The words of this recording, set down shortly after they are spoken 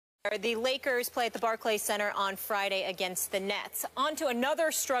The Lakers play at the Barclays Center on Friday against the Nets. On to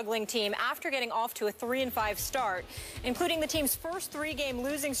another struggling team after getting off to a 3-5 start, including the team's first three-game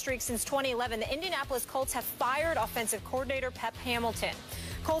losing streak since 2011. The Indianapolis Colts have fired offensive coordinator Pep Hamilton.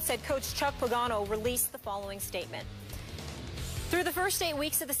 Colts head coach Chuck Pagano released the following statement. Through the first 8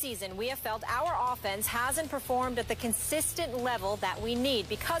 weeks of the season, we have felt our offense hasn't performed at the consistent level that we need.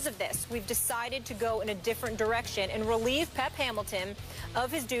 Because of this, we've decided to go in a different direction and relieve Pep Hamilton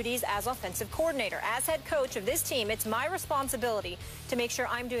of his duties as offensive coordinator. As head coach of this team, it's my responsibility to make sure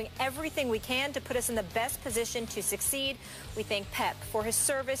I'm doing everything we can to put us in the best position to succeed. We thank Pep for his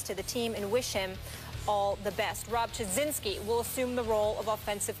service to the team and wish him all the best. Rob Chudzinski will assume the role of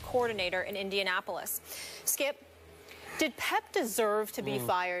offensive coordinator in Indianapolis. Skip, did Pep deserve to be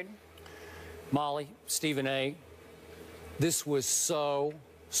fired? Molly, Stephen A., this was so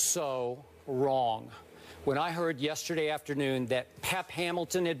wrong. When I heard yesterday afternoon that Pep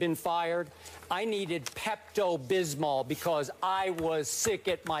Hamilton had been fired, I needed Pepto-Bismol because I was sick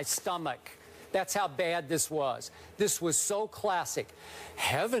at my stomach. That's how bad this was. This was so classic.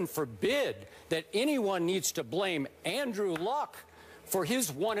 Heaven forbid that anyone needs to blame Andrew Luck for his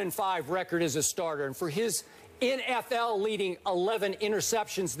 1-5 record as a starter and for his NFL leading 11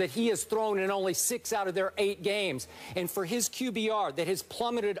 interceptions that he has thrown in only 6 out of their 8 games, and for his QBR that has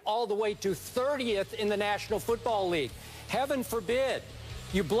plummeted all the way to 30th in the National Football League. Heaven forbid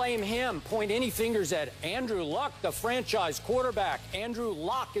you blame him, point any fingers at Andrew Luck, the franchise quarterback. Andrew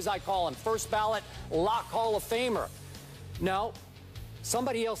Luck, as I call him, first ballot Luck Hall of Famer. No,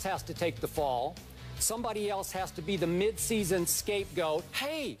 somebody else has to take the fall. Somebody else has to be the midseason scapegoat.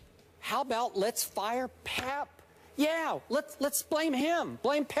 Hey, how about let's fire Pep? Yeah, let's blame him.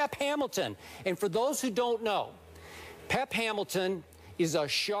 Blame Pep Hamilton. And for those who don't know, Pep Hamilton is a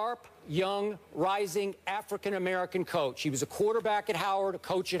sharp, young, rising African-American coach. He was a quarterback at Howard, a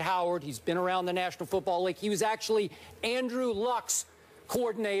coach at Howard. He's been around the National Football League. He was actually Andrew Luck's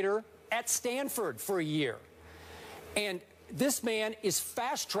coordinator at Stanford for a year. And this man is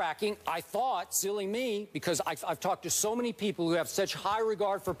fast-tracking, I thought, silly me, because I've talked to so many people who have such high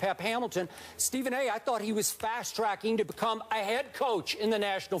regard for Pep Hamilton. Stephen A., I thought he was fast-tracking to become a head coach in the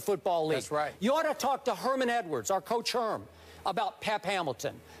National Football League. That's right. You ought to talk to Herman Edwards, our coach Herm, about Pep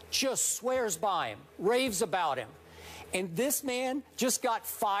Hamilton. Just swears by him, raves about him. And this man just got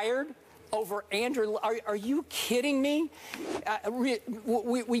fired over Andrew. Are you kidding me?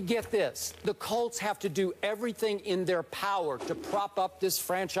 We get this. The Colts have to do everything in their power to prop up this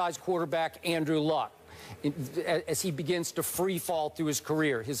franchise quarterback, Andrew Luck, as he begins to free fall through his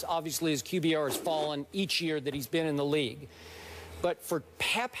career. Obviously, his QBR has fallen each year that he's been in the league. But for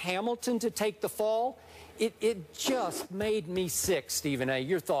Pep Hamilton to take the fall, it just made me sick, Stephen A.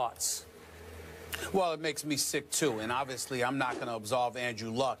 Your thoughts? Well, it makes me sick, too. And obviously, I'm not going to absolve Andrew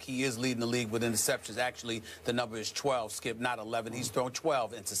Luck. He is leading the league with interceptions. Actually, the number is 12, Skip, not 11. He's thrown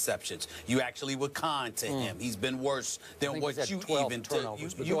 12 interceptions. You actually were kind to him. He's been worse than what you even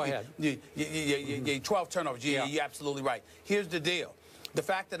did. Go ahead. 12 turnovers. Yeah, you're absolutely right. Here's the deal. The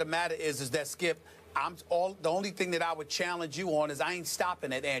fact of the matter is that, Skip, the only thing that I would challenge you on is I ain't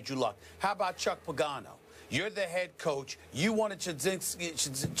stopping at Andrew Luck. How about Chuck Pagano? You're the head coach. You wanted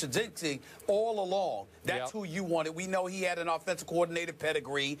Chudzinski all along. That's who you wanted. We know he had an offensive coordinator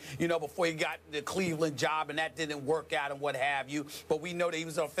pedigree, you know, before he got the Cleveland job, and that didn't work out and what have you. But we know that he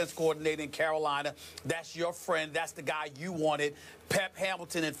was an offensive coordinator in Carolina. That's your friend. That's the guy you wanted. Pep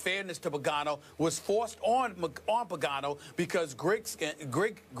Hamilton, in fairness to Pagano, was forced on Pagano because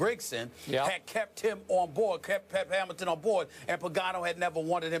Grigson had kept him on board, kept Pep Hamilton on board, and Pagano had never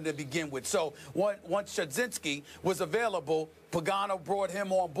wanted him to begin with. So once Chudzinski was available, Pagano brought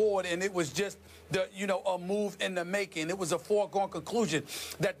him on board, and it was just a move in the making. It was a foregone conclusion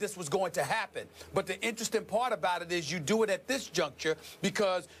that this was going to happen. But the interesting part about it is you do it at this juncture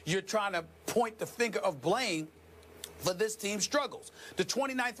because you're trying to point the finger of blame for this team's struggles. The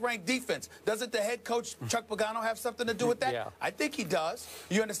 29th ranked defense, doesn't the head coach, Chuck Pagano, have something to do with that? Yeah. I think he does.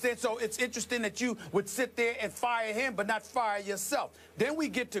 You understand? So it's interesting that you would sit there and fire him, but not fire yourself. Then we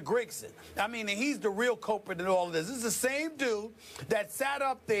get to Grigson. I mean, he's the real culprit in all of this. This is the same dude that sat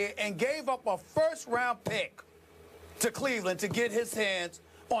up there and gave up a first-round pick to Cleveland to get his hands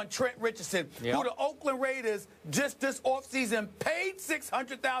on Trent Richardson, who the Oakland Raiders just this offseason paid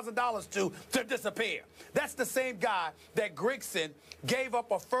 $600,000 to disappear. That's the same guy that Grigson gave up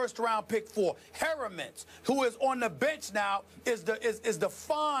a first-round pick for. Heremans, who is on the bench now, is the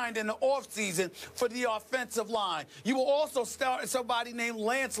find in the offseason for the offensive line. You will also start somebody named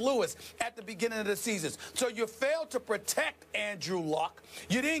Lance Lewis at the beginning of the season. So you failed to protect Andrew Luck.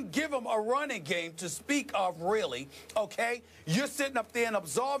 You didn't give him a running game to speak of, really, okay? You're sitting up there and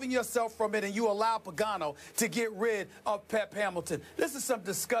absolving absolving yourself from it, and you allow Pagano to get rid of Pep Hamilton. This is some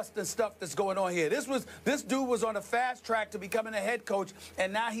disgusting stuff that's going on here. This dude was on a fast track to becoming a head coach,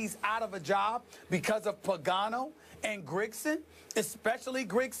 and now he's out of a job because of Pagano and Grigson, especially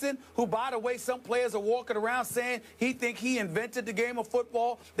Grigson, who, by the way, some players are walking around saying he think he invented the game of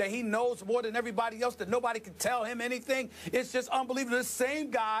football, that he knows more than everybody else, that nobody can tell him anything. It's just unbelievable. This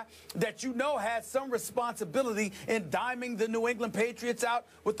same guy that you know had some responsibility in diming the New England Patriots out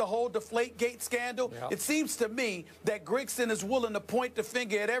with the whole Deflategate scandal. Yep. It seems to me that Grigson is willing to point the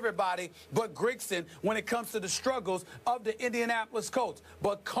finger at everybody but Grigson when it comes to the struggles of the Indianapolis Colts.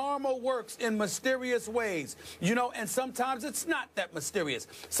 But karma works in mysterious ways, you know, and sometimes it's not that mysterious.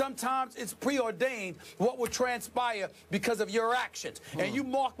 Sometimes it's preordained what will transpire because of your actions. And you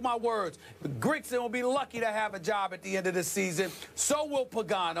mark my words, Grigson will be lucky to have a job at the end of the season. So will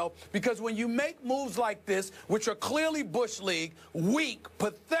Pagano, because when you make moves like this, which are clearly Bush League, weak,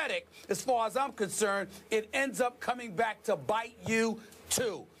 pathetic, as far as I'm concerned, it ends up coming back to bite you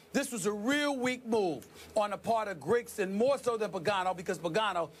too. This was a real weak move on the part of Grigson, more so than Pagano, because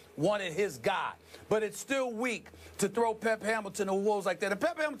Pagano wanted his guy. But it's still weak to throw Pep Hamilton to wolves like that. And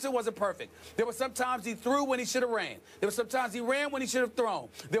Pep Hamilton wasn't perfect. There were some times he threw when he should have ran. There were some times he ran when he should have thrown.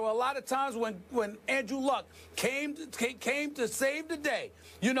 There were a lot of times when Andrew Luck came to save the day,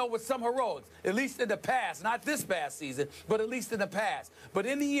 you know, with some heroics, at least in the past. Not this past season, but at least in the past. But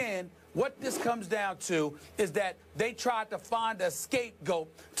in the end, what this comes down to is that they tried to find a scapegoat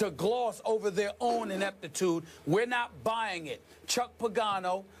to gloss over their own ineptitude. We're not buying it. Chuck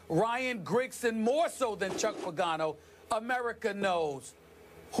Pagano, Ryan Grigson, more so than Chuck Pagano, America knows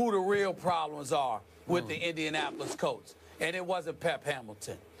who the real problems are with the Indianapolis Colts. And it wasn't Pep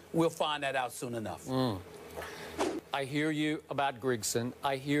Hamilton. We'll find that out soon enough. I hear you about Grigson.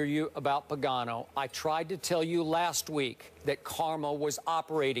 I hear you about Pagano. I tried to tell you last week that karma was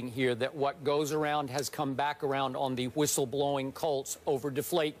operating here, that what goes around has come back around on the whistleblowing Colts over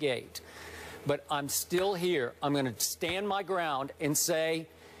Deflategate. But I'm still here. I'm going to stand my ground and say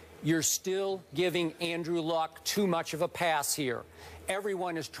you're still giving Andrew Luck too much of a pass here.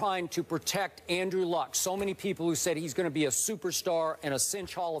 Everyone is trying to protect Andrew Luck. So many people who said he's going to be a superstar and a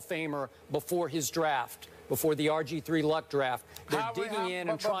cinch Hall of Famer before his draft, before the RG3 Luck draft. They're digging in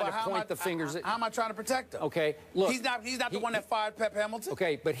and trying to point the fingers at... How am I trying to protect him? Okay, look... He's not the one that fired Pep Hamilton?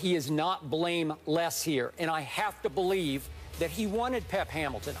 Okay, but he is not blameless here. And I have to believe that he wanted Pep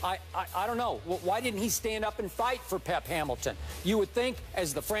Hamilton. I don't know. Why didn't he stand up and fight for Pep Hamilton? You would think,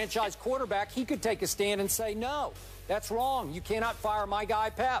 as the franchise quarterback, he could take a stand and say, no, that's wrong. You cannot fire my guy,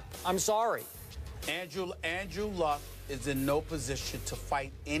 Pep. I'm sorry. Andrew Luck is in no position to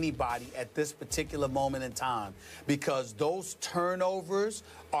fight anybody at this particular moment in time, because those turnovers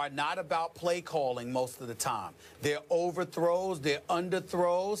are not about play calling most of the time. They're overthrows, they're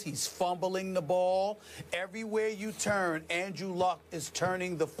underthrows. He's fumbling the ball. Everywhere you turn, Andrew Luck is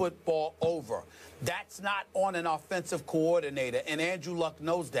turning the football over. That's not on an offensive coordinator, and Andrew Luck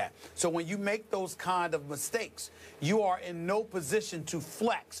knows that. So when you make those kind of mistakes, you are in no position to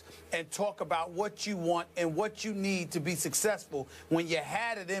flex and talk about what you want and what you need to be successful when you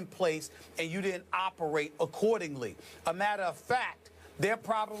had it in place and you didn't operate accordingly. A matter of fact, they're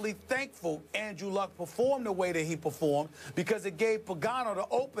probably thankful Andrew Luck performed the way that he performed, because it gave Pagano the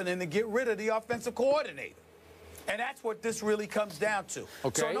opening to get rid of the offensive coordinator. And that's what this really comes down to.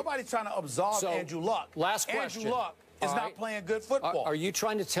 Okay. So nobody's trying to absolve Andrew Luck. Last question. Andrew Luck is not playing good football. Are you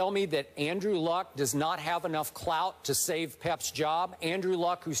trying to tell me that Andrew Luck does not have enough clout to save Pep's job? Andrew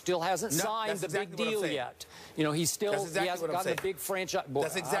Luck, who still hasn't signed the big deal yet. You know, he hasn't got the big franchise.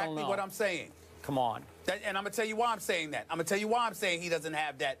 That's exactly what I'm saying. Come on. And I'm going to tell you why I'm saying that. I'm going to tell you why I'm saying he doesn't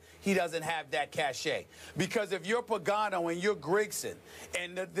have that cachet. Because if you're Pagano and you're Grigson,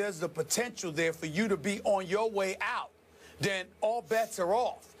 and there's the potential there for you to be on your way out, then all bets are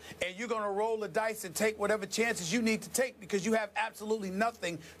off. And you're going to roll the dice and take whatever chances you need to take, because you have absolutely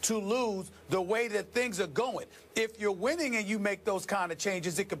nothing to lose the way that things are going. If you're winning and you make those kind of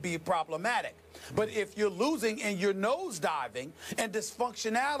changes, it could be problematic. But if you're losing and you're nosediving and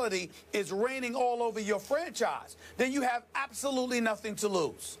dysfunctionality is reigning all over your franchise, then you have absolutely nothing to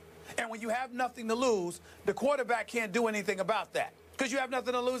lose. And when you have nothing to lose, the quarterback can't do anything about that, because you have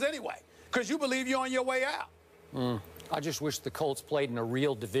nothing to lose anyway, because you believe you're on your way out. I just wish the Colts played in a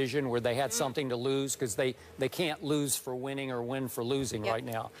real division where they had something to lose, because they can't lose for winning or win for losing right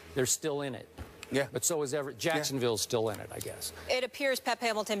now. They're still in it. Yeah. But so is Jacksonville's still in it, I guess. It appears Pep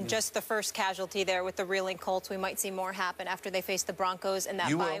Hamilton just the first casualty there with the reeling Colts. We might see more happen after they face the Broncos in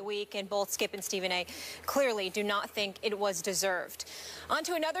that bye week. And both Skip and Stephen A. clearly do not think it was deserved. On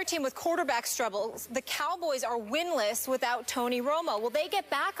to another team with quarterback struggles. The Cowboys are winless without Tony Romo. Will they get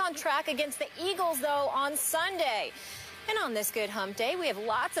back on track against the Eagles, though, on Sunday? And on this Good Hump Day, we have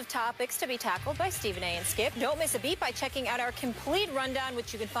lots of topics to be tackled by Stephen A. and Skip. Don't miss a beat by checking out our complete rundown,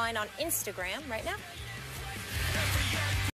 which you can find on Instagram right now.